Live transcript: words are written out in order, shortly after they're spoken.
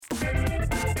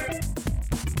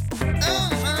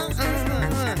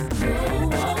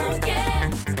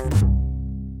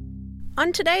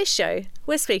On today's show,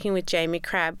 we're speaking with Jamie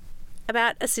Crabb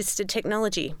about assisted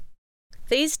technology.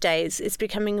 These days, it's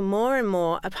becoming more and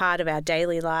more a part of our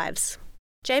daily lives.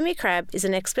 Jamie Crabb is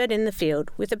an expert in the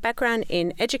field with a background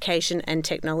in education and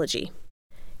technology.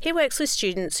 He works with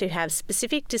students who have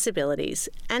specific disabilities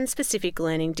and specific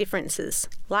learning differences,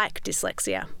 like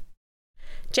dyslexia.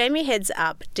 Jamie heads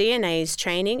up DNA's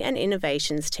Training and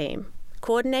Innovations team,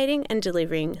 coordinating and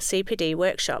delivering CPD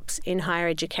workshops in higher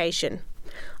education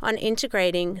on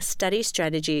integrating study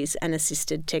strategies and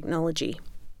assisted technology.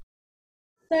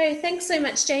 So thanks so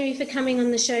much, Jamie, for coming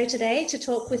on the show today to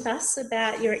talk with us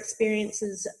about your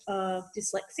experiences of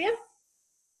dyslexia.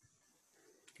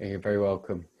 You're very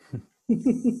welcome.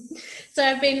 So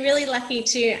I've been really lucky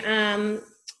to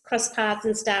cross paths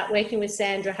and start working with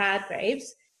Sandra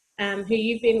Hargraves, who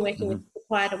you've been working with for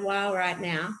quite a while right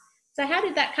now. So how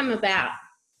did that come about?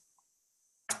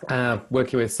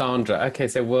 Working with Sandra. Okay,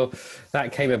 so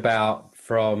that came about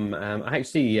from, I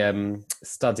actually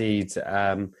studied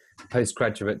a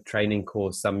postgraduate training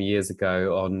course some years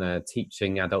ago on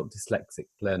teaching adult dyslexic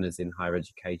learners in higher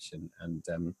education,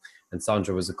 and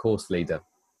Sandra was a course leader.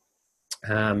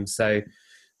 So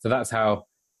that's how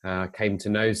I came to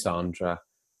know Sandra,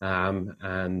 and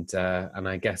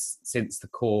I guess since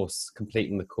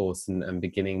completing the course and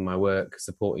beginning my work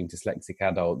supporting dyslexic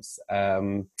adults,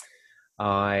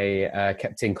 I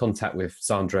kept in contact with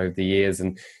Sandra over the years,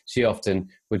 and she often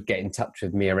would get in touch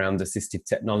with me around assistive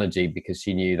technology because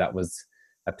she knew that was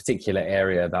a particular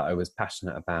area that I was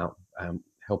passionate about,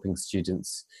 helping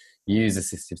students use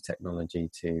assistive technology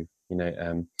to,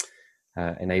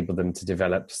 enable them to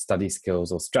develop study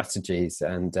skills or strategies.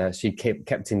 And she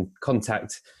kept in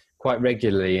contact quite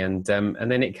regularly. And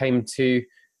then it came to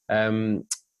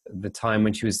the time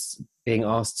when she was being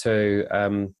asked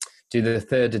to do the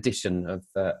third edition of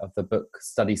the book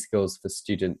Study Skills for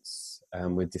Students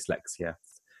with Dyslexia.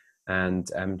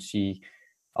 And she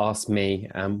asked me,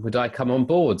 would I come on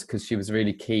board? Because she was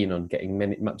really keen on getting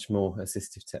much more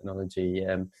assistive technology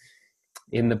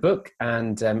in the book.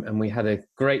 And we had a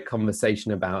great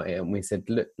conversation about it. And we said,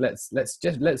 look,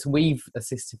 let's weave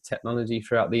assistive technology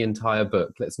throughout the entire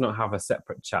book. Let's not have a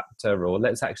separate chapter, or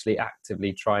let's actually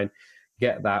actively try and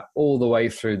get that all the way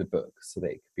through the book so that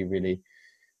it could be really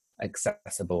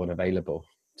accessible and available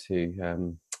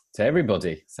to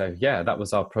everybody. So yeah, that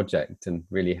was our project, and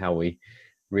really how we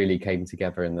really came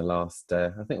together in the last I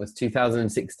think it was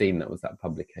 2016 that was that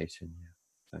publication.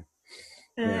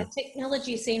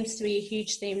 Technology seems to be a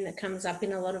huge theme that comes up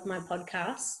in a lot of my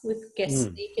podcasts with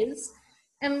guest speakers.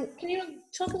 Can you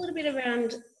talk a little bit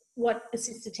around what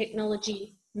assisted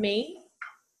technology means?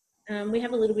 We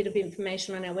have a little bit of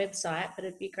information on our website, but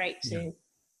it'd be great to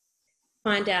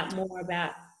find out more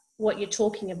about what you're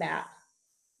talking about.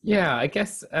 Yeah, I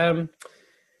guess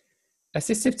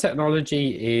assistive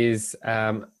technology is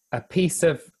a piece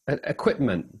of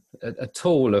equipment, a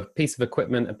tool, a piece of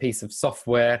equipment, a piece of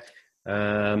software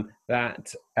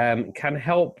that can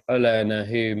help a learner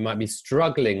who might be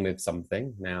struggling with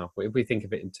something. Now, if we think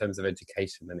of it in terms of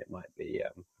education, then it might be a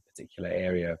particular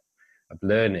area of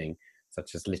learning,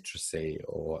 such as literacy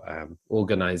or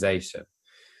organisation.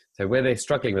 So where they're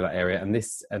struggling with that area, and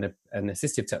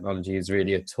assistive technology is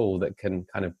really a tool that can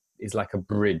is like a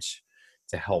bridge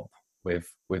to help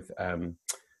with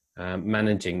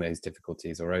managing those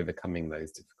difficulties or overcoming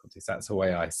those difficulties. That's the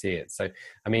way I see it. So,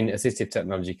 I mean, assistive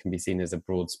technology can be seen as a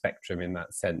broad spectrum in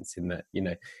that sense, in that,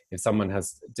 if someone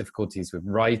has difficulties with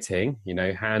writing,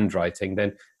 handwriting,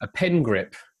 then a pen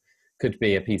grip could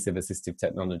be a piece of assistive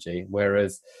technology.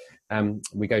 Whereas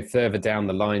we go further down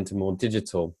the line to more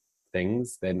digital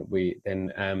things, then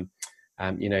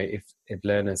if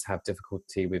learners have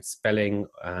difficulty with spelling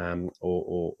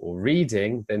or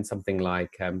reading, then something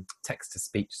like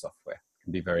text-to-speech software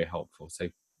can be very helpful. So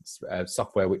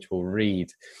software which will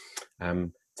read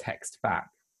text back,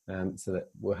 so that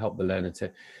will help the learner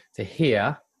to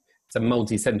hear. It's a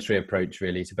multi-sensory approach,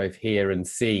 really, to both hear and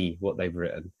see what they've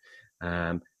written,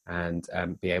 and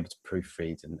be able to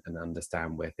proofread and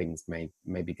understand where things may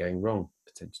be going wrong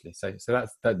potentially. So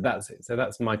that's it. So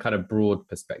that's my kind of broad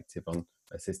perspective on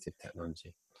assistive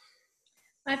technology.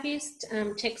 I've used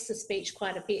text to speech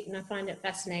quite a bit, and I find it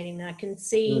fascinating that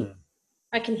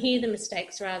I can hear the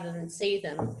mistakes rather than see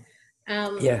them.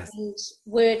 Yes. And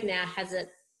Word now has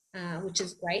it, which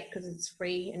is great because it's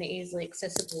free and easily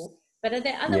accessible. But are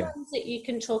there other ones that you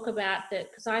can talk about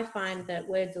because I find that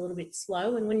Word's a little bit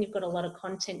slow, and when you've got a lot of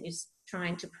content you're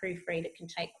trying to proofread, it can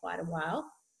take quite a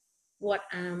while. What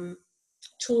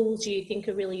tools do you think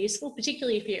are really useful,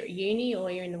 particularly if you're at uni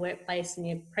or you're in the workplace and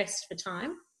you're pressed for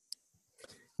time?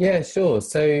 Yeah, sure.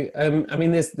 So, I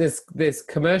mean, there's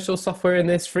commercial software and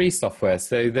there's free software.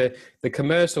 So the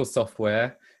commercial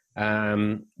software,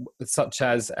 such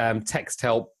as Text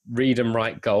Help, Read and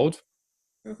Write Gold,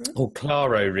 or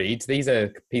Claro Read, these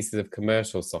are pieces of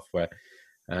commercial software,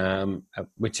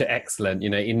 which are excellent. You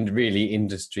know, in really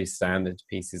industry standard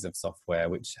pieces of software,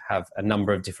 which have a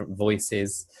number of different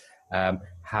voices,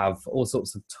 have all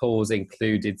sorts of tools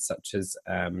included, such as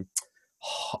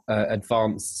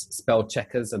advanced spell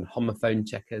checkers and homophone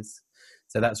checkers.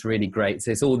 So that's really great.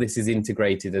 So it's all this is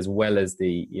integrated, as well as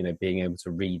the, you know, being able to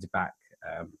read back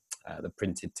the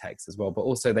printed text as well. But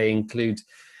also they include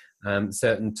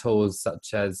certain tools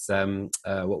such as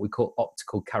what we call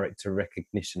optical character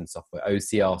recognition software,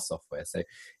 OCR software. So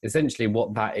essentially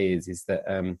what that is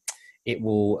that it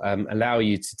will allow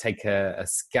you to take a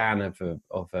scan of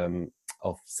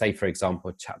say, for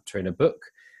example, a chapter in a book,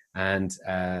 and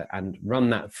run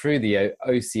that through the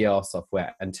OCR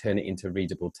software and turn it into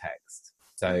readable text.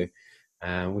 So,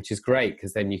 which is great,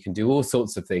 because then you can do all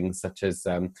sorts of things, such as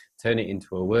turn it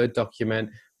into a Word document,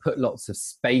 put lots of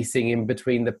spacing in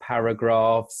between the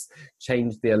paragraphs,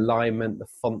 change the alignment, the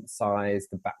font size,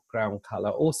 the background color,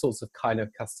 all sorts of kind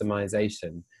of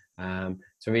customization to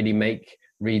really make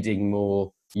reading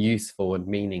more useful and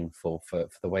meaningful for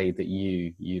the way that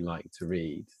you like to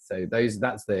read. So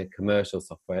that's the commercial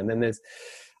software. And then there's,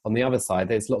 on the other side,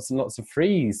 there's lots and lots of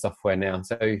free software now.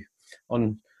 So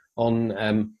on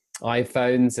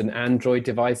iPhones and Android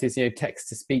devices, you know, text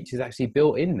to speech is actually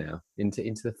built in now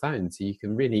into the phone, so you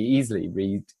can really easily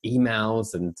read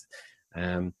emails and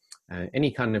any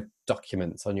kind of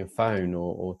documents on your phone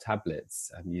or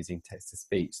tablets using text to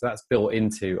speech. So that's built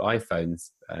into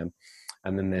iPhones.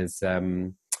 And then there's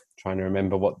trying to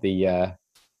remember what I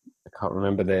can't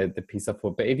remember the piece of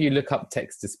it, but if you look up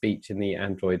text to speech in the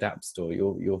Android App Store,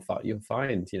 you'll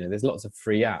find, you know, there's lots of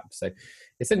free apps. So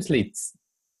essentially,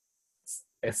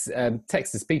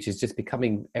 text to speech is just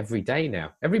becoming every day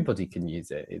now. Everybody can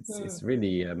use it. It's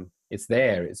really it's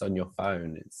there. It's on your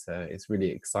phone. It's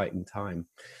really exciting time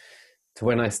to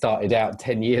when I started out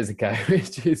 10 years ago,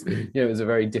 which is, you know, it was a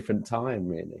very different time,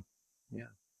 really. Yeah.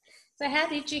 So how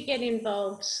did you get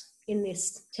involved in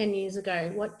this 10 years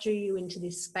ago? What drew you into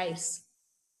this space?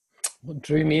 What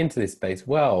drew me into this space?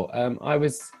 Well, I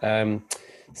was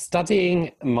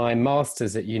studying my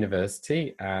master's at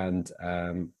university, and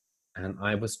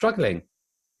I was struggling,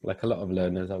 like a lot of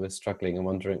learners. I was struggling and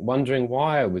wondering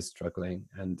why I was struggling.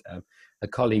 And a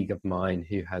colleague of mine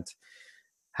who had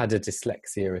a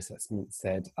dyslexia assessment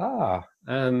said,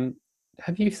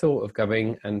 have you thought of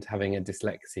going and having a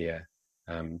dyslexia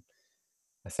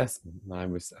assessment?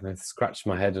 And I scratched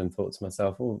my head and thought to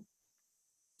myself, no,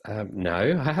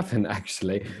 I haven't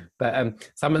actually. But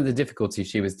some of the difficulties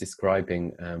she was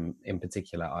describing, in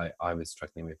particular, I was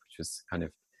struggling with, which was kind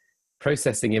of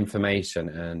processing information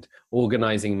and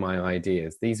organizing my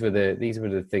ideas. These were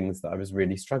the things that I was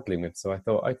really struggling with. So I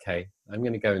thought, okay, I'm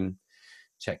going to go and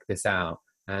check this out.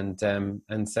 And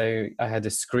so I had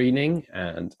a screening,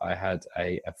 and I had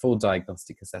a full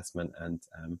diagnostic assessment,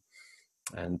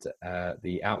 and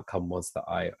the outcome was that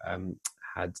I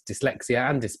had dyslexia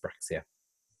and dyspraxia.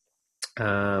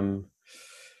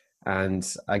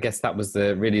 And I guess that was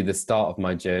really the start of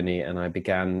my journey, and I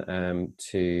began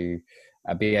to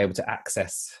be able to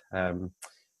access some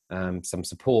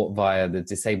support via the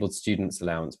Disabled Students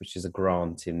Allowance, which is a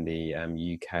grant in the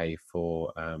UK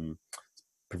for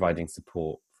providing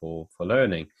support for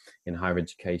learning in higher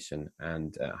education.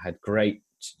 And I had great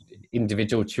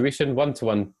individual tuition,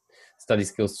 one-to-one study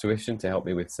skills tuition to help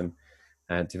me with some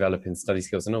developing study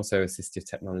skills, and also assistive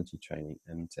technology training.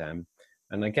 And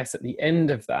I guess at the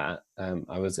end of that,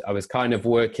 I was kind of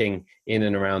working in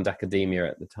and around academia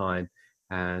at the time,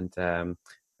 and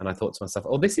I thought to myself,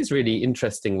 oh, this is really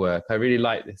interesting work. I really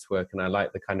like this work, and I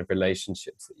like the kind of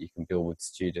relationships that you can build with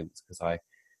students, because I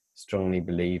strongly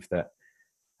believe that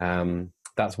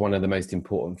that's one of the most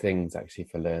important things actually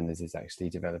for learners, is actually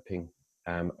developing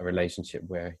a relationship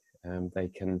where they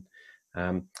can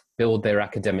build their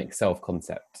academic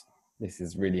self-concept. This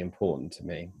is really important to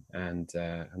me, and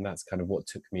that's kind of what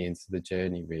took me into the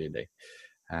journey, really.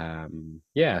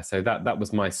 So that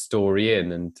was my story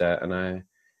and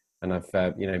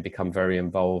I've become very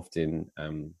involved in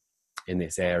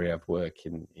this area of work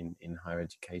in higher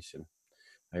education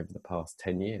over the past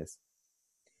 10 years.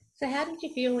 So how did you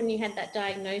feel when you had that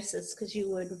diagnosis? Because you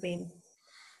would have been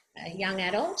a young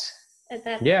adult at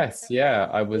that. Yes, yeah,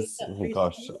 I was. Oh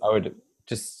gosh, I would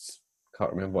just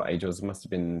can't remember what age I was. It must have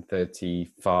been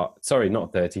 35. Sorry,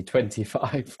 not 30,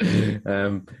 25.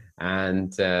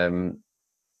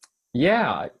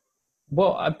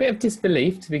 Well, a bit of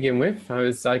disbelief to begin with.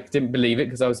 I didn't believe it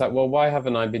because I was like, well, why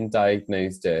haven't I been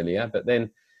diagnosed earlier? But then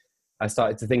I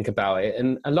started to think about it,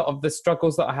 and a lot of the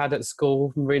struggles that I had at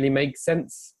school really make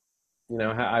sense. You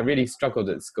know, I really struggled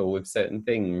at school with certain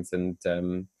things, and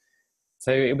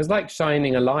so it was like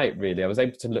shining a light. Really, I was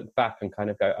able to look back and kind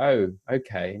of go, "Oh,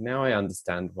 okay, now I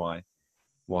understand why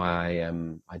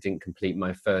I didn't complete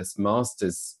my first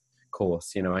master's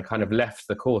course." You know, I kind of left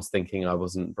the course thinking I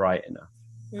wasn't bright enough,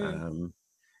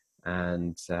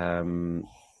 and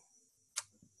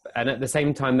at the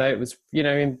same time, though, it was, you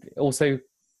know, also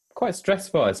quite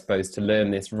stressful, I suppose, to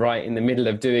learn this right in the middle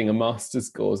of doing a master's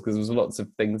course, because there was lots of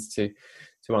things to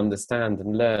understand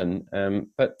and learn.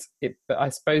 But I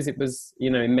suppose it was, you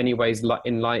know, in many ways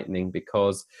enlightening,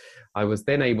 because I was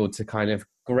then able to kind of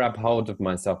grab hold of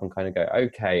myself and kind of go,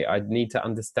 okay, I need to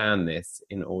understand this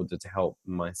in order to help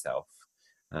myself,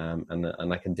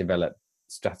 and I can develop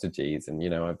strategies. And, you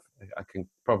know, I can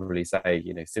probably say,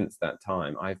 you know, since that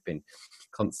time, I've been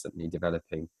constantly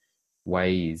developing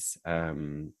ways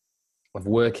of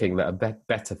working that are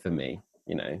better for me,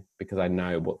 you know, because I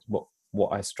know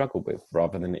what I struggle with,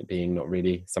 rather than it being not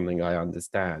really something I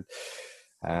understand.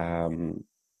 So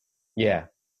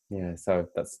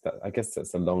I guess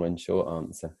that's a long and short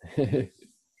answer.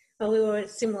 Well, we were at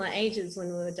similar ages when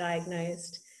we were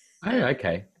diagnosed. Oh,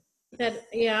 okay. But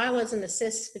yeah, I wasn't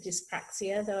assessed for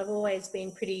dyspraxia, though I've always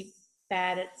been pretty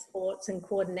bad at sports and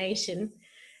coordination.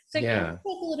 So can you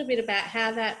talk a little bit about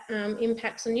how that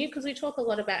impacts on you? Because we talk a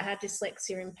lot about how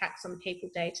dyslexia impacts on people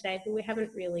day to day, but we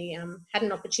haven't really had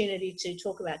an opportunity to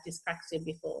talk about dyspraxia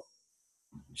before.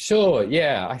 Sure,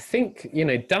 yeah. I think, you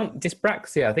know,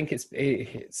 dyspraxia, I think it's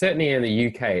certainly in the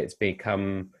UK, it's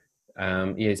become,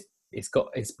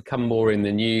 it's become more in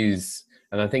the news.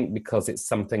 And I think because it's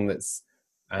something that's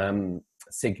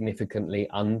significantly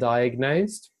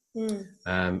undiagnosed, in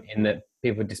that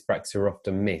people with dyspraxia are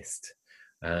often missed.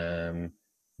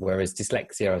 Whereas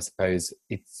dyslexia, I suppose,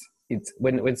 it's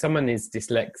when someone is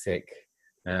dyslexic,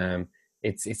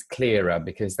 it's clearer,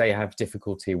 because they have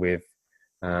difficulty with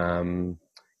kind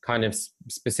of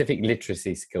specific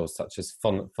literacy skills, such as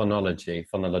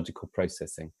phonological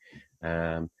processing,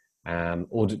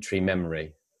 auditory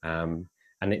memory,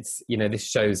 and it's, you know, this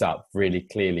shows up really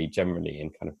clearly generally in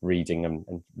kind of reading and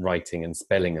writing and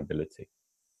spelling ability.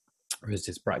 Whereas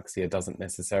dyspraxia doesn't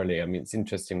necessarily. I mean, it's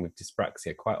interesting with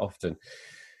dyspraxia, quite often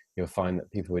you'll find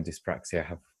that people with dyspraxia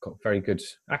have got very good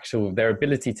their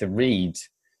ability to read,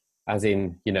 as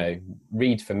in, you know,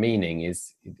 read for meaning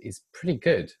is pretty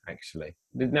good, actually.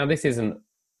 Now, this isn't,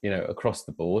 you know, across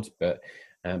the board, but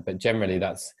generally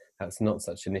that's not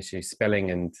such an issue. Spelling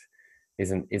and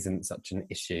isn't such an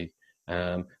issue.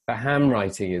 But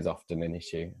handwriting is often an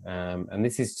issue. And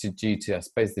this is due to, I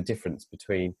suppose, the difference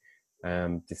between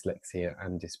dyslexia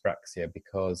and dyspraxia,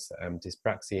 because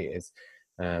dyspraxia is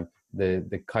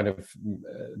the kind of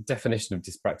definition of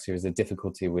dyspraxia is a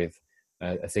difficulty with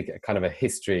a kind of a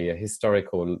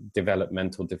historical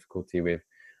developmental difficulty with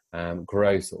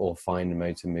gross or fine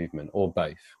motor movement, or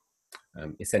both,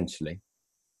 essentially.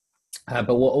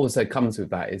 But what also comes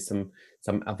with that is some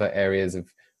other areas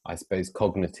of, I suppose,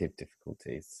 cognitive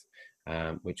difficulties,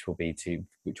 which will be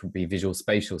visual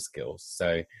spatial skills.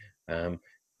 So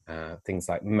things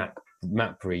like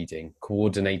map reading,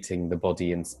 coordinating the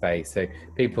body in space. So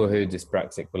people who are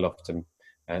dyspraxic will often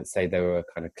say they were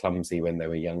kind of clumsy when they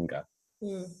were younger,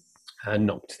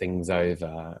 knocked things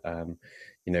over,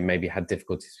 you know, maybe had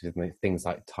difficulties with things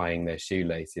like tying their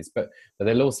shoelaces, but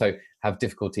they'll also have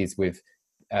difficulties with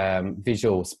other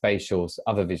visual spatial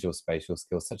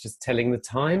skills, such as telling the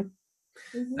time.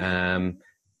 And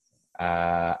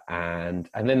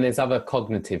then there's other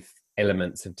cognitive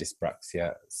elements of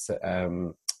dyspraxia,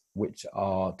 which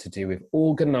are to do with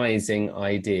organizing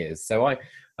ideas. So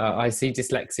I see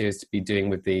dyslexia as to be doing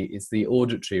with the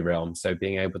auditory realm, so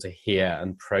being able to hear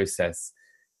and process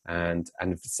and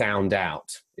sound out,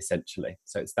 essentially.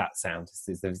 So it's that sound,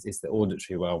 it's the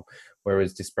auditory realm,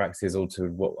 whereas dyspraxia is also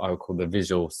what I would call the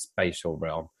visual spatial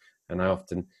realm. And I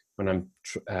often, when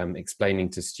I'm explaining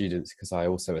to students, because I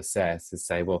also assess, is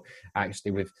say, well,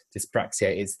 actually with dyspraxia,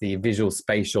 it's the visual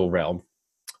spatial realm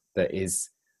that is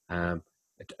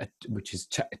which is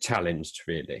challenged,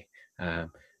 really.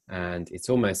 And it's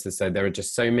almost as though there are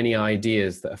just so many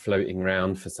ideas that are floating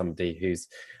around for somebody who's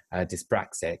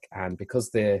dyspraxic, and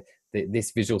because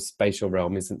this visual spatial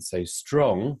realm isn't so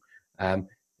strong,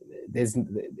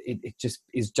 it just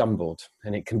is jumbled,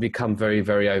 and it can become very,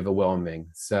 very overwhelming.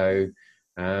 So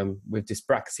with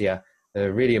dyspraxia,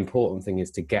 the really important thing is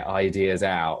to get ideas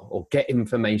out, or get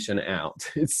information out.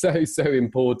 It's so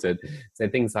important. So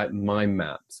things like mind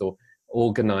maps, or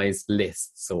organized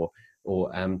lists, or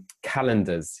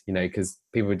calendars, you know, because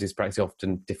people with dyspraxia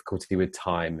often difficulty with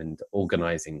time and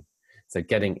organizing. So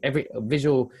getting every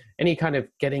visual, any kind of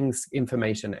getting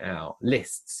information out,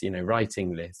 lists, you know,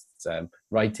 writing lists,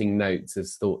 writing notes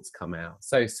as thoughts come out.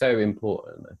 So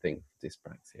important, I think,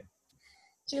 dyspraxia.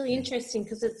 It's really interesting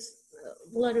because it's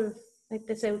a lot of, like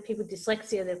they say with people with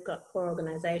dyslexia, they've got poor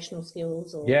organisational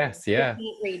skills, or yes, yeah, they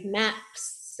can't read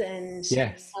maps and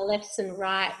yes, lefts and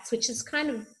rights, which is kind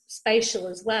of spatial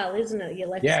as well, isn't it? Your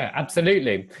left. yeah,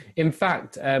 absolutely. In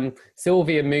fact,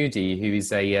 Sylvia Moody, who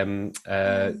is a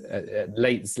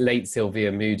late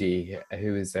Sylvia Moody,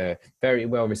 who is a very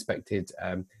well respected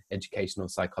educational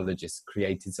psychologist,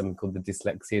 created something called the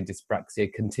dyslexia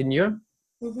dyspraxia continuum.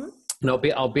 Mm-hmm. And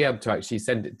I'll be able to actually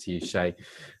send it to you, Shay,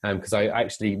 because I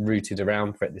actually rooted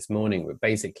around for it this morning. But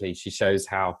basically, she shows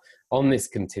how on this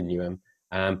continuum,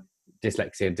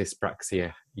 dyslexia and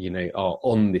dyspraxia, you know, are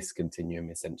on this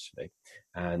continuum essentially,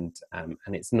 and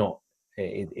it's not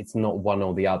one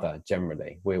or the other.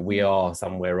 Generally, we are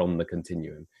somewhere on the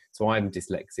continuum. So I'm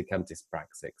dyslexic and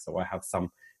dyspraxic, so I have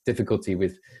some difficulty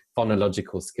with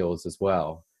phonological skills as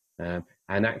well. And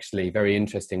actually, very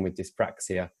interesting with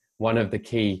dyspraxia, one of the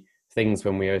key things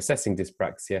when we are assessing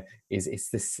dyspraxia is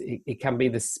it can be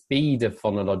the speed of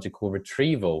phonological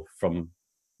retrieval from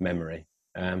memory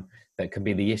that can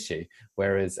be the issue,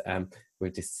 whereas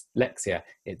with dyslexia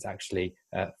it's actually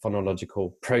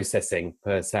phonological processing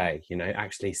per se, you know,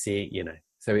 actually see, you know,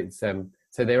 so it's so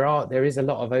there is a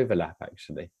lot of overlap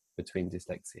actually between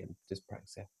dyslexia and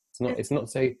dyspraxia. It's not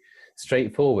so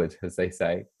straightforward, as they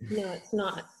say. No, it's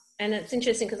not. And it's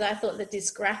interesting because I thought that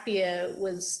dysgraphia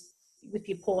was with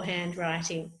your poor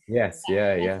handwriting. Yes,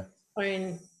 yeah.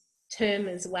 Own term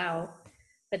as well,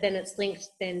 but then it's linked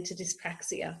then to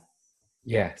dyspraxia.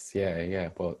 Yes, yeah.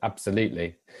 Well,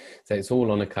 absolutely. So it's all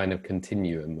on a kind of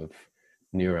continuum of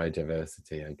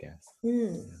neurodiversity, I guess.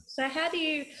 Yeah. So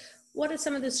what are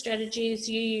some of the strategies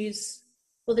you use?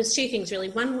 Well, there's two things really.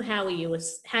 One, how do you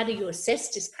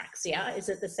assess dyspraxia? Is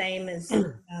it the same as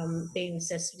being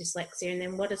assessed for dyslexia? And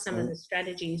then what are some of the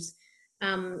strategies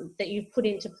that you've put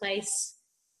into place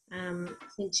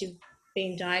since you've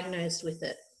been diagnosed with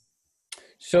it?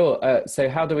 Sure. So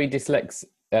how do we assess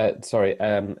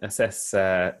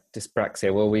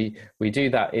dyspraxia? Well, we do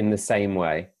that in the same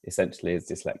way, essentially, as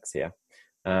dyslexia.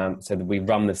 So that we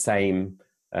run the same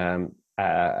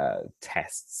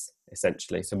tests,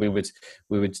 essentially. So we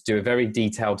would do a very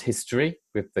detailed history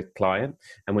with the client,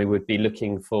 and we would be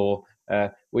looking for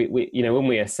we you know, when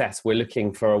we assess, we're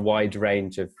looking for a wide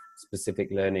range of specific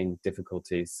learning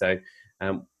difficulties. So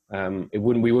we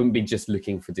wouldn't be just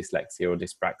looking for dyslexia or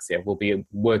dyspraxia. We'll be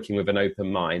working with an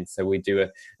open mind. So we do a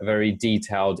very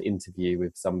detailed interview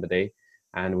with somebody,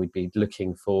 and we'd be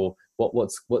looking for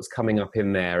what's coming up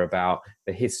in there about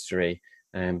the history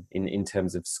in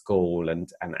terms of school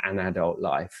and adult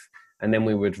life. And then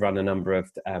we would run a number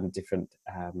of different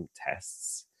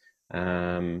tests,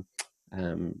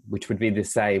 which would be the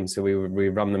same. So we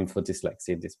run them for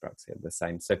dyslexia and dyspraxia the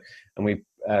same. So, and we,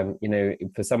 you know,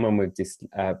 for someone with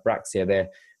dyspraxia,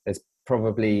 there's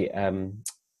probably,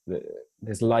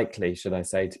 there's likely, should I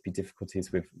say, to be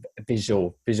difficulties with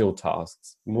visual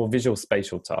tasks, more visual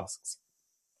spatial tasks,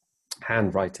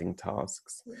 handwriting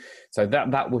tasks. So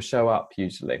that will show up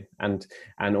usually, and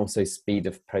also speed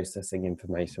of processing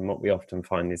information. What we often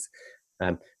find is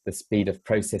the speed of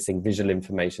processing visual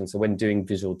information. So when doing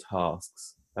visual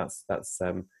tasks, that's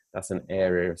an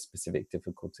area of specific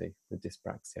difficulty with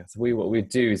dyspraxia. So what we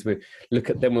do is we'll look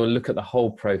at the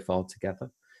whole profile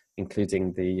together,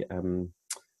 including the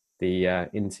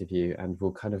interview, and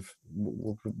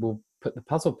we'll put the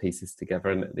puzzle pieces together,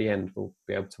 and at the end we'll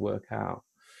be able to work out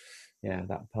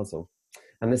that puzzle.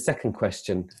 And the second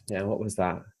question, what was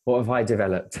that? What have I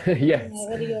developed? Yes.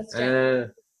 What are your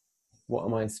strengths? What are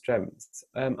my strengths?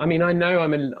 I mean, I know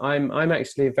I'm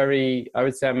actually I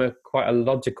would say I'm quite a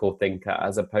logical thinker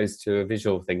as opposed to a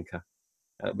visual thinker,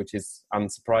 which is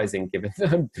unsurprising given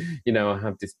you know, I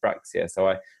have dyspraxia. So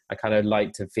I kind of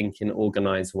like to think in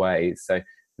organized ways. So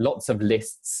lots of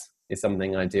lists is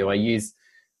something I do. I use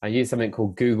something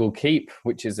called Google Keep,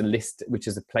 which is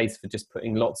a place for just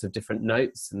putting lots of different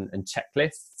notes and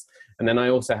checklists. And then I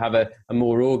also have a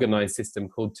more organized system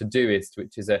called Todoist,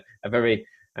 which is a very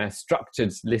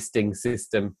structured listing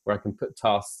system where I can put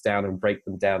tasks down and break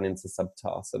them down into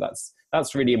subtasks. So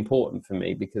that's really important for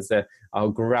me, because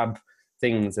I'll grab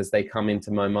things as they come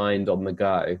into my mind on the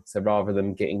go. So rather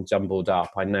than getting jumbled up,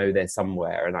 I know they're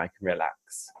somewhere and I can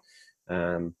relax.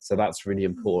 So that's really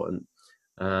important.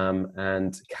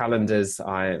 And calendars,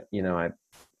 I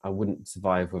wouldn't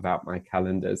survive without my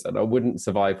calendars, and I wouldn't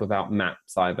survive without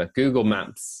maps either. Google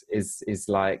Maps is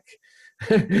like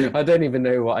I don't even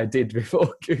know what I did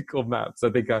before Google Maps.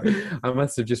 I think I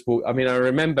must have just walked. I mean, I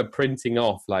remember printing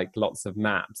off like lots of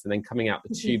maps and then coming out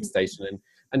the tube station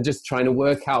and just trying to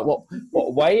work out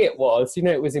what way it was. You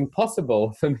know, it was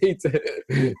impossible for me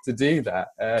to do that.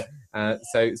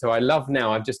 So I love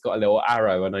now. I've just got a little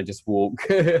arrow and I just walk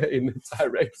in the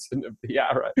direction of the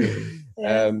arrow.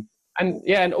 Yeah.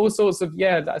 And all sorts of,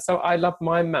 so I love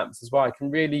mind maps as well. I can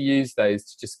really use those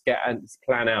to just get and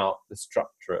plan out the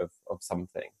structure of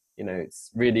something. You know,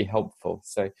 it's really helpful.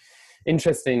 So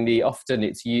interestingly, often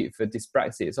it's for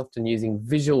dyspraxia, it's often using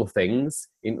visual things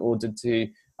in order to,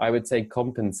 I would say,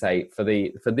 compensate for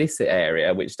this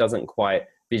area, which doesn't quite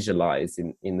visualize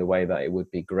in the way that it would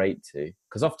be great to.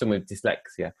 Because often with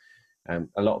dyslexia,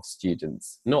 a lot of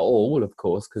students, not all of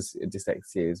course, because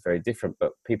dyslexia is very different,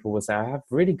 but people will say, I have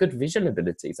really good visual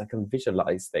abilities, I can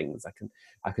visualize things,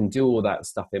 I can do all that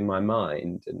stuff in my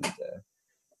mind. And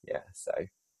so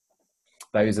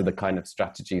those are the kind of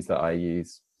strategies that I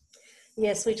use.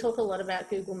 Yes, we talk a lot about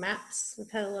Google Maps. We've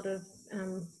had a lot of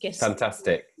guests.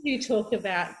 Fantastic. You talk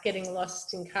about getting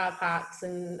lost in car parks,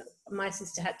 and my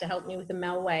sister had to help me with the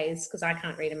Melways because I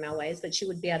can't read a Melways, but she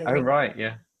would be able to read. Oh, right,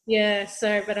 yeah. Yeah,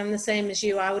 so, but I'm the same as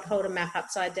you. I would hold a map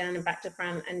upside down and back to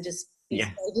front and just be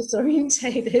Yeah. so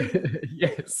disorientated.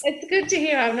 Yes. It's good to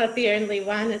hear I'm not the only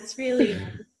one. It's really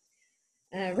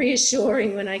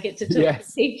reassuring when I get to talk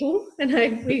to people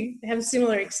and we have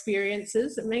similar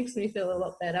experiences. It makes me feel a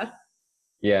lot better.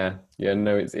 Yeah,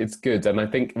 no, it's good, and I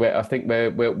think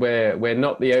we're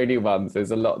not the only ones.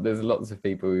 There's lots of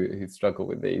people who struggle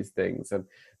with these things, and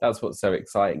that's what's so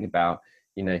exciting about,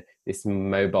 you know, this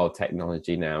mobile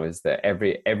technology now, is that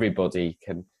everybody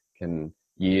can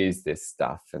use this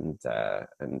stuff, and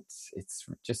it's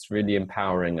just really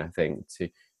empowering, I think, to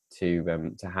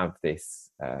have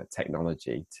this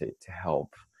technology to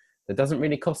help. It doesn't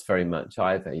really cost very much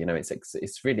either. You know, it's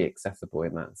really accessible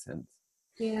in that sense.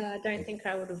 Yeah, I don't think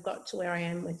I would have got to where I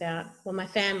am without, well, my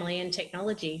family and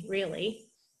technology, really.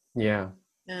 Yeah.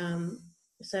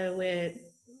 So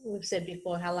we've said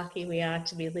before how lucky we are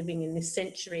to be living in this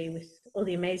century with all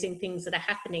the amazing things that are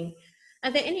happening.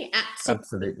 Are there any apps in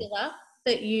particular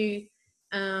that you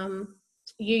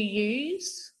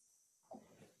use?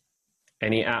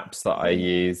 Any apps that I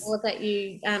use? Or that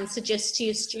you suggest to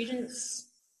your students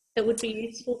that would be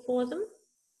useful for them?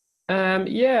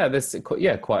 There's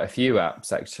quite a few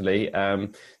apps actually. I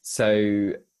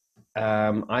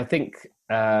think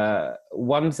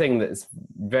one thing that's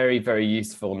very, very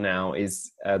useful now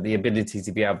is the ability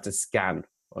to be able to scan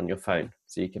on your phone.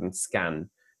 So you can scan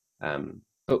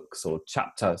books or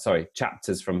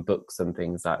chapters from books and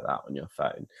things like that on your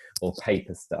phone, or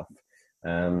paper stuff.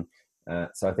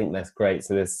 So I think that's great.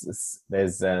 So there's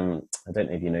I don't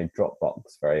know if you know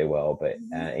Dropbox very well, but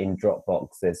in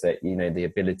Dropbox there's the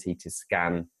ability to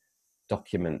scan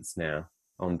documents now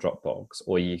on Dropbox,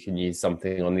 or you can use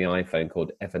something on the iPhone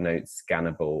called Evernote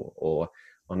Scannable, or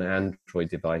on Android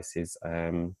devices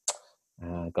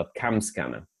got Cam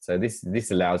Scanner. So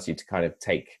this allows you to kind of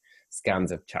take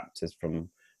scans of chapters from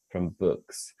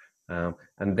books.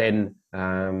 And then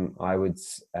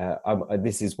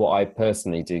this is what I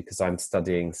personally do, because I'm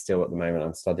studying still at the moment.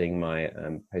 I'm studying my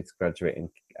postgraduate in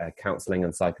counselling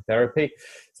and psychotherapy.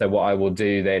 So what I will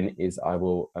do then is I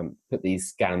will put these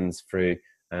scans through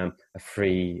a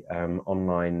free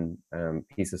online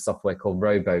piece of software called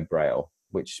RoboBraille,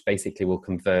 which basically will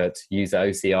use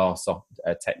OCR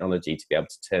technology to be able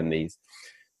to turn these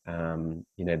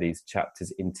these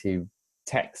chapters into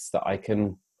text that I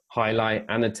can highlight,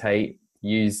 annotate,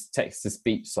 use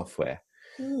text-to-speech software.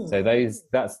 So those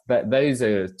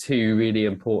are two really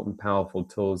important, powerful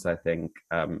tools. I think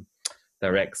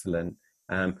they're excellent.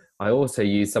 I also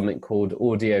use something called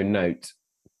Audio Note.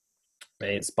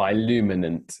 It's by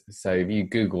Luminant. So if you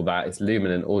Google that, it's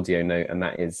Luminant Audio Note, and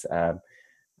that is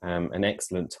an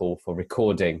excellent tool for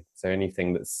recording. So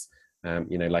anything that's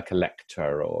like a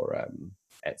lecture or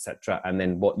etc. And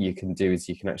then what you can do is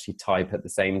you can actually type at the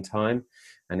same time,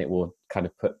 and it will kind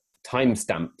of put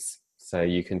timestamps, so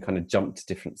you can kind of jump to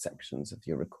different sections of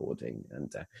your recording.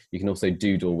 And you can also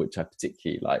doodle, which I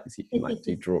particularly like. So you can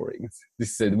do drawings,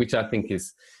 which I think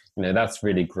is, that's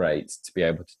really great to be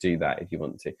able to do that if you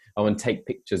want to. I want to take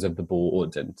pictures of the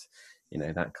board and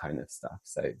that kind of stuff.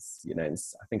 So it's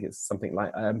I think it's something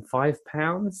like £5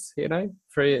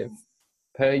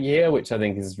 per year, which I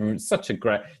think is such a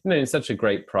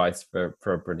great price for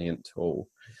a brilliant tool.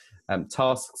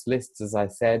 Tasks lists, as I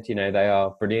said, they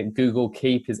are brilliant. Google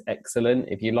Keep is excellent.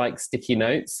 If you like sticky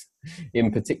notes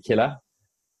in particular,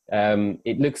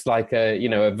 it looks like a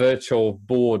virtual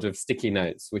board of sticky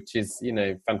notes, which is,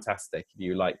 fantastic if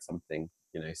you like something,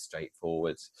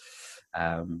 straightforward.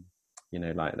 you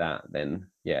know, like that, then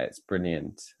yeah, it's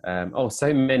brilliant.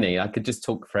 So many. I could just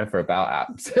talk forever about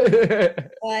apps.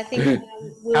 Well, I think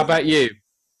How about you?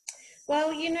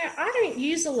 Well, I don't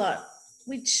use a lot,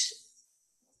 which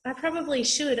I probably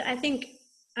should. I think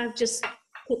I've just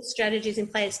put strategies in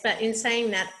place, but in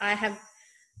saying that, I have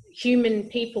human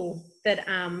people that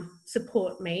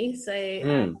support me. So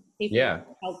people Yeah.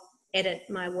 help edit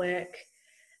my work.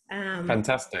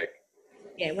 Fantastic.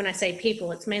 Yeah, when I say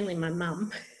people, it's mainly my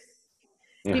mum.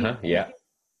 Yeah.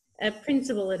 A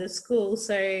principal at a school,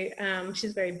 so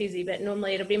she's very busy, but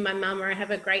normally it'll be my mum, or I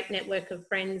have a great network of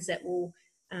friends that will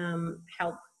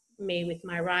help me with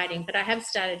my writing. But I have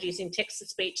started using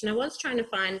text-to-speech, and I was trying to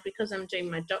find, because I'm doing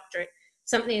my doctorate,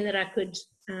 something that I could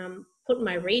put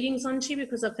my readings onto,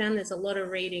 because I found there's a lot of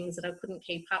readings that I couldn't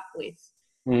keep up with.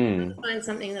 Find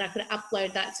something that I could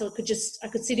upload that, so I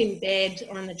could sit in bed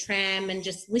or on the tram and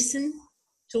just listen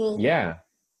to all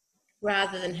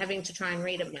rather than having to try and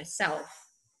read it myself.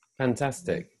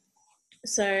 Fantastic.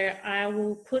 So I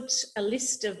will put a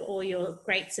list of all your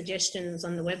great suggestions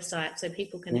on the website so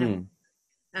people can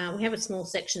have. We have a small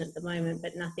section at the moment,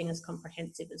 but nothing as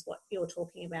comprehensive as what you're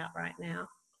talking about right now.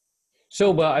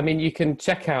 Sure. Well, I mean, you can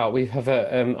check out, we have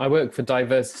I work for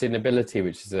Diversity and Ability,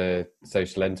 which is a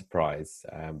social enterprise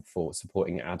for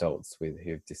supporting adults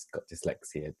who've got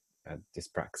dyslexia,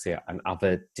 dyspraxia and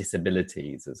other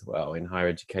disabilities as well in higher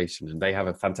education. And they have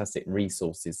a fantastic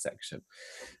resources section,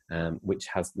 which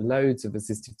has loads of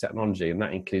assistive technology, and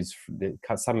that includes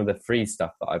some of the free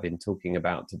stuff that I've been talking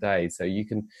about today. So you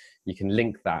can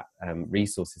link that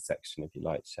resources section, if you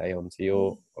like, Shay, onto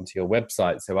your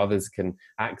website, so others can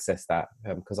access that,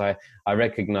 because I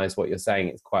recognize what you're saying.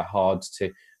 It's quite hard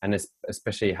to, and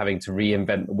especially having to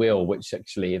reinvent the wheel, which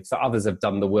actually, if others have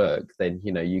done the work, then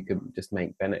you can just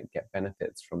get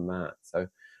benefits from that. So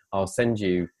I'll send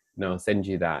you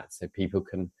that so people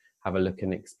can have a look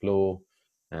and explore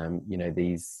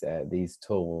these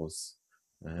tools.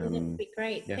 That would be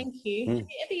great. Yeah. Thank you.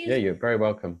 You're very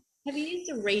welcome. Have you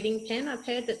used a reading pen? I've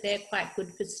heard that they're quite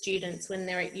good for students when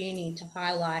they're at uni to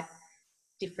highlight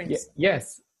different.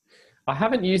 Yes, I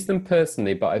haven't used them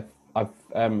personally, but I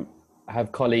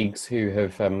have colleagues who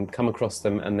have come across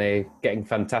them, and they're getting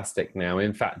fantastic now.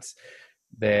 In fact,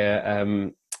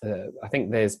 they're I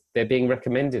think they're being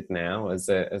recommended now as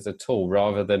a tool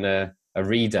rather than a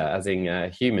reader, as in a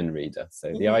human reader.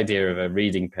 So the idea of a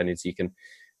reading pen is you can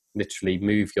literally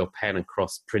move your pen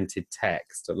across printed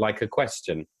text, like a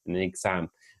question in an exam,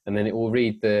 and then it will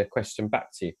read the question back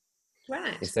to you.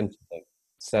 Right. Essentially.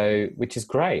 So, which is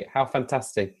great. How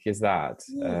fantastic is that?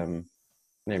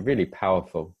 Really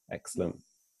powerful. Excellent.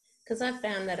 Because I've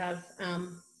found that I've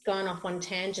gone off on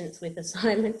tangents with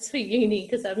assignments for uni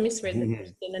because I've misread the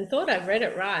question and thought I've read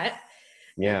it right.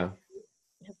 Yeah.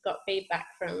 Have got feedback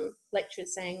from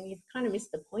lecturers saying you've kind of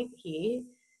missed the point here,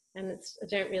 and I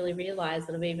don't really realise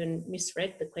that I've even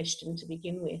misread the question to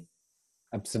begin with.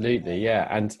 Absolutely, yeah.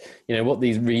 And what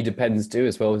these reader pens do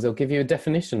as well is they'll give you a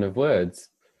definition of words.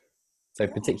 So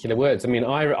particular words. I mean,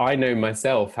 I know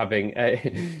myself having.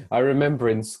 I remember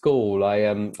in school, I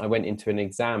went into an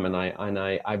exam and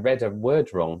I read a word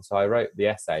wrong, so I wrote the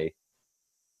essay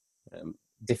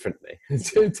differently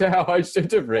to how I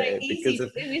should have written it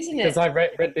because I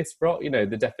read this wrong.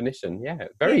 The definition. Yeah,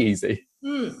 very easy.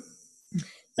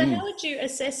 So how would you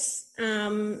assess?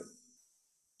 Do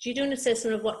you do an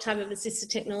assessment of what type of assistive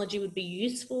technology would be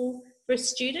useful for a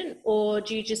student, or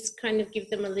do you just kind of give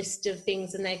them a list of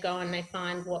things and they go and they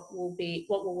find what will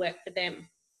work for them?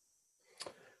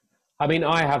 I mean,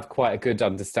 I have quite a good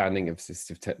understanding of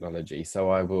assistive technology, so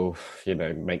I will,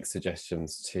 make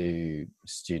suggestions to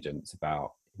students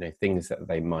about, things that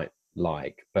they might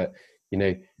like. But,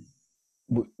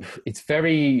 it's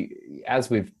very, as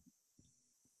with,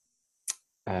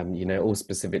 all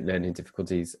specific learning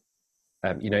difficulties,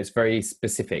 it's very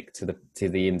specific to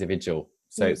the individual.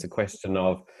 So it's a question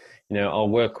of, I'll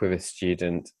work with a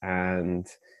student and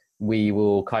we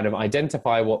will kind of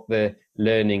identify what the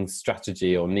learning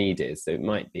strategy or need is. So it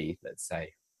might be, let's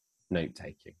say, note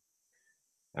taking.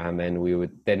 And then we'll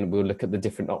look at the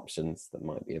different options that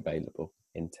might be available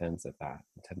in terms of that,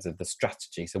 in terms of the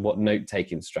strategy. So what note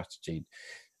taking strategy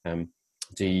do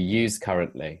you use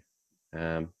currently?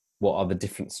 What are the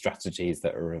different strategies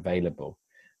that are available?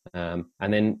 And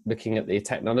then looking at the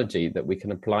technology that we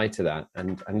can apply to that,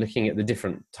 and looking at the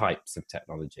different types of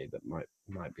technology that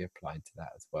might be applied to that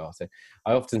as well. So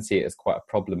I often see it as quite a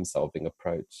problem-solving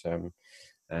approach. I've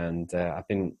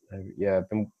been a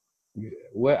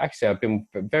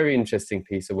very interesting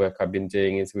piece of work I've been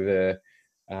doing is with a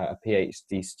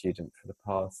PhD student for the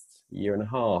past year and a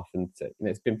half, and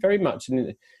it's been very much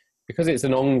because it's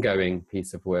an ongoing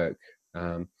piece of work,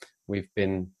 we've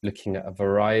been looking at a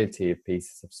variety of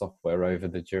pieces of software over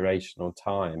the duration of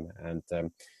time and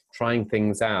trying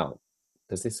things out.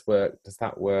 Does this work? Does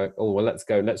that work? Oh, well, let's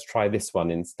try this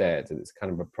one instead. And it's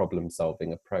kind of a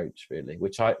problem-solving approach, really,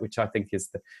 which I think is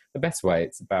the best way.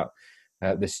 It's about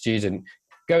the student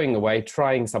going away,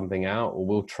 trying something out, or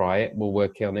we'll try it, we'll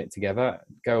work on it together,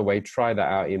 go away, try that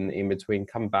out in between,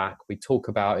 come back, we talk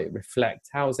about it, reflect,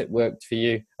 how's it worked for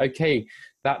you? Okay,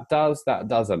 that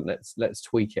doesn't, let's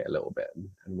tweak it a little bit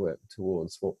and work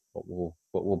towards what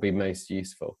will be most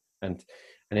useful. And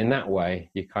in that way,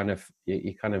 you kind of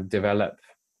develop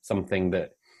something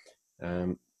that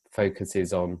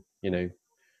focuses on,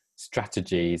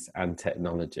 strategies and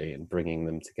technology and bringing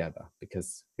them together.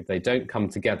 Because if they don't come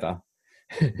together,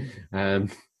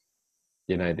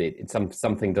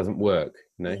 something doesn't work.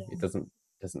 It doesn't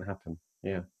happen.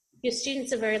 Yeah. Your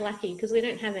students are very lucky because we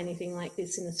don't have anything like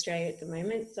this in Australia at the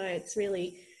moment. So it's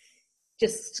really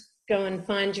just go and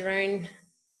find your own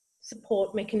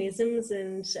support mechanisms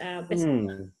and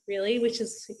really, which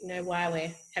is why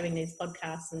we're having these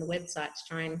podcasts and the website to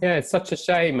try and. Yeah, it's such a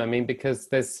shame. I mean, because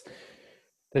there's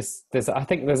I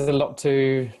think there's a lot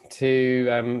to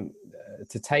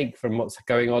take from what's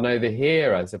going on over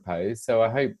here, I suppose. So I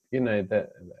hope that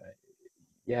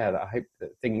I hope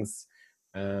that things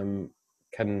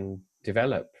can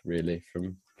develop really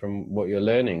from what you're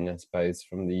learning, I suppose,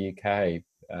 from the UK,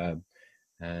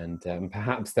 and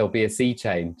perhaps there'll be a sea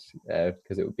change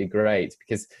because it would be great.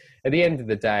 Because at the end of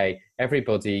the day,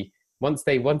 everybody once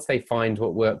they find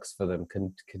what works for them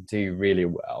can do really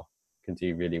well.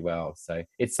 So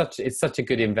it's such a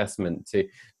good investment to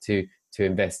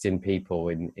invest in people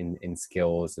in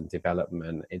skills and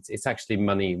development. It's actually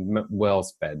money well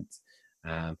spent,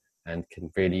 and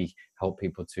can really help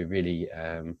people to really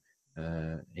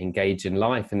engage in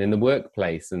life and in the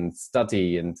workplace and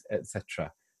study and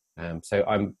etc. So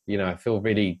I feel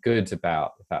really good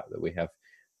about the fact that we have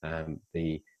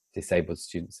the disabled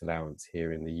students allowance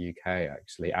here in the UK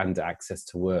actually, and access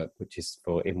to work, which is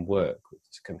for in work,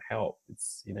 which can help.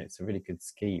 It's it's a really good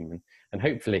scheme, and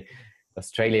hopefully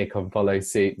Australia can follow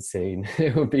suit soon.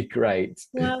 It would be great.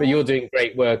 Well, but you're doing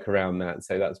great work around that,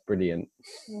 so that's brilliant.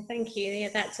 Well, thank you.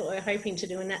 Yeah, that's what we're hoping to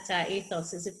do, and that's our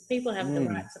ethos, is if people have the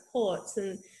right supports,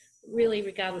 and really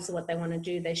regardless of what they want to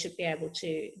do, they should be able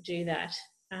to do that.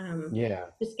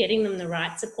 Just getting them the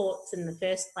right supports in the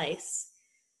first place.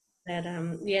 That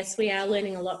yes, we are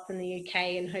learning a lot from the UK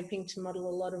and hoping to model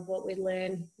a lot of what we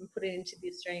learn and put it into the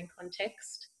Australian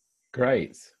context.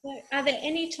 Great. So are there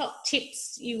any top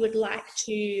tips you would like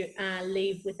to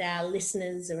leave with our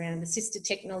listeners around assistive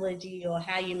technology, or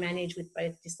how you manage with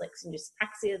both dyslexia and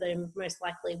dyspraxia? Though most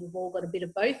likely we've all got a bit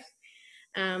of both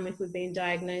if we've been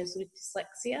diagnosed with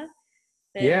dyslexia.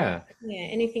 But,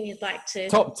 anything you'd like to...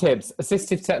 Top tips,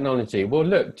 assistive technology. Well,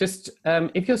 look, just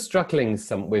if you're struggling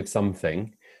with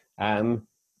something,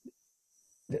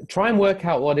 try and work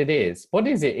out what it is. What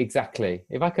is it exactly?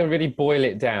 If I can really boil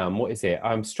it down, what is it?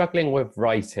 I'm struggling with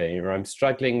writing, or I'm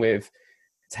struggling with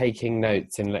taking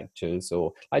notes in lectures,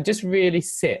 or I just really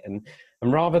sit and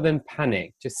rather than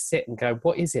panic, just sit and go,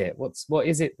 what is it? What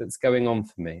is it that's going on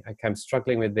for me? Okay, I'm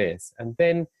struggling with this. And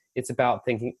then it's about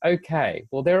thinking, okay,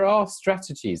 well, there are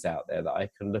strategies out there that I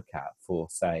can look at for,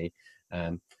 say,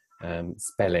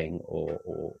 spelling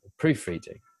or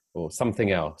proofreading, or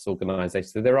something else, organisation.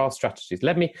 So there are strategies.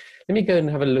 Let me go and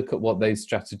have a look at what those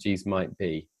strategies might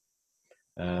be.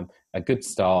 A good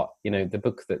start, the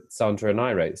book that Sandra and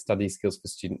I wrote, Study Skills for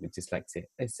Students with Dyslexia.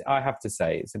 I have to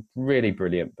say, it's a really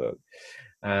brilliant book,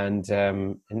 and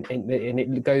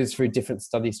it goes through different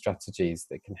study strategies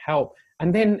that can help.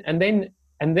 And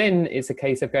then it's a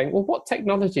case of going, well, what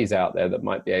technologies out there that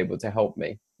might be able to help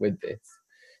me with this?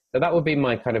 So that would be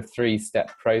my kind of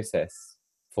 3-step process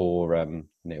for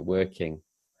working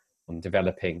on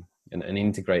developing and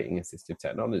integrating assistive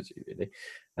technology, really.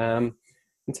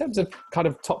 In terms of kind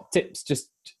of top tips,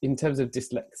 just in terms of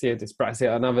dyslexia,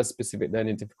 dyspraxia, and other specific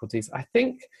learning difficulties, I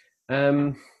think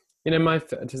certainly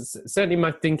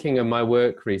my thinking and my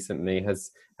work recently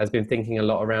has been thinking a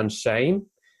lot around shame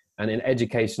and in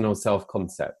educational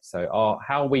self-concept. So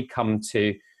how we come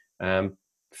to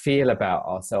feel about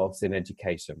ourselves in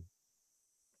education.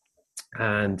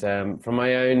 And from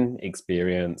my own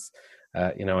experience,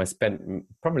 I spent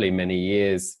probably many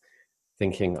years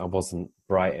thinking I wasn't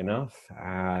bright enough,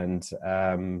 and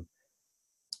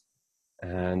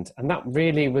that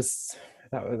really was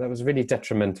that was really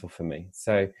detrimental for me.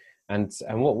 So and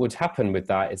what would happen with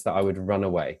that is that I would run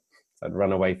away. So I'd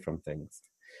run away from things.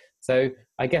 So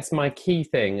I guess my key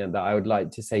thing that I would like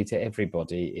to say to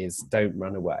everybody is, don't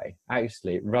run away.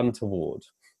 Actually, run toward.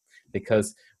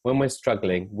 because when we're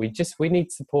struggling, we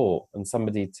need support and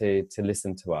somebody to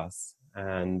listen to us,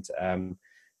 and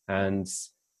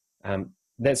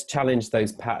let's challenge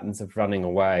those patterns of running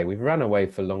away. We've run away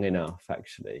for long enough,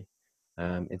 actually.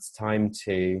 It's time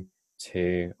to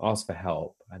ask for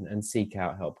help and seek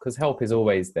out help, because help is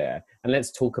always there. And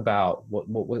let's talk about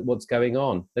what's going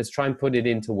on. Let's try and put it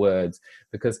into words,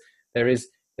 because there's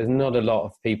not a lot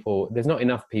of people, there's not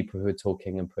enough people who are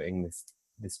talking and putting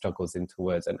the struggles into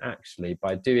words. And actually,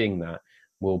 by doing that,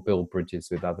 we'll build bridges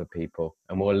with other people,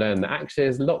 and we'll learn that actually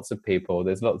there's lots of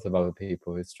other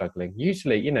people who are struggling.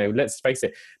 Usually, let's face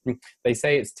it, they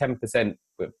say it's 10%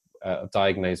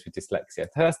 diagnosed with dyslexia.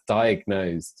 That's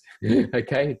diagnosed.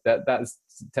 Okay, that's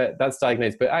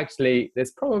diagnosed, but actually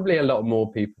there's probably a lot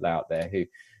more people out there who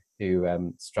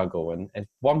struggle. And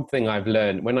one thing I've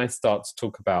learned when I start to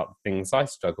talk about things I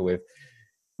struggle with,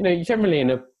 generally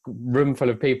in a room full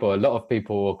of people, a lot of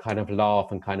people will kind of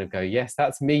laugh and kind of go, yes,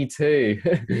 that's me too.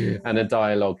 And a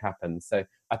dialogue happens. So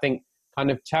I think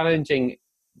kind of challenging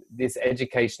this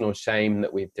educational shame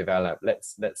that we've developed.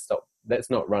 Let's stop.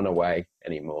 Let's not run away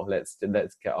anymore. Let's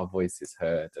get our voices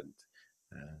heard,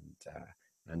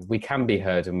 and we can be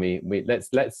heard, and we let's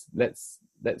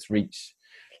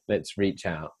reach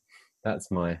out. That's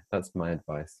my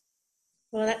advice.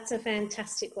 Well, that's a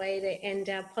fantastic way to end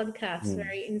our podcast.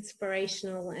 Very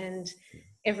inspirational, and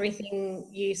everything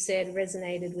you said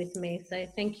resonated with me. So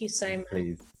thank you so much.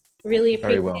 Please. Really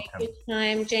appreciate your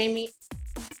time, Jamie.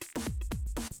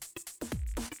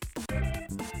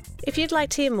 If you'd like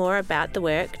to hear more about the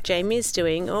work Jamie is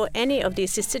doing, or any of the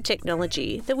assisted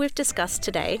technology that we've discussed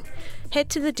today, head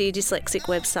to the Dear Dyslexic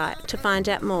website to find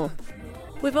out more.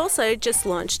 We've also just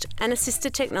launched an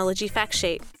assisted technology fact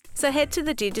sheet, so head to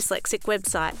the Dear Dyslexic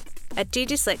website at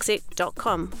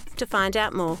deardyslexic.com to find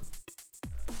out more.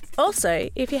 Also,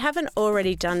 if you haven't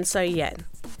already done so yet,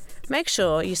 make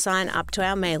sure you sign up to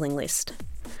our mailing list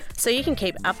so you can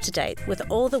keep up to date with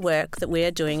all the work that we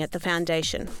are doing at the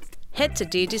Foundation. Head to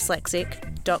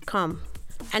deardyslexic.com.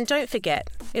 And don't forget,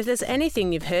 if there's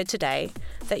anything you've heard today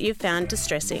that you've found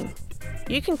distressing,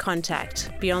 you can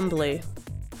contact Beyond Blue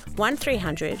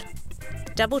 1300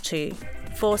 22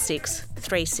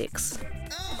 4636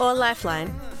 or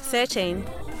Lifeline 13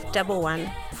 11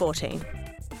 14.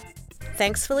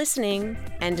 Thanks for listening,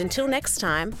 and until next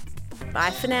time,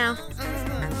 bye for now.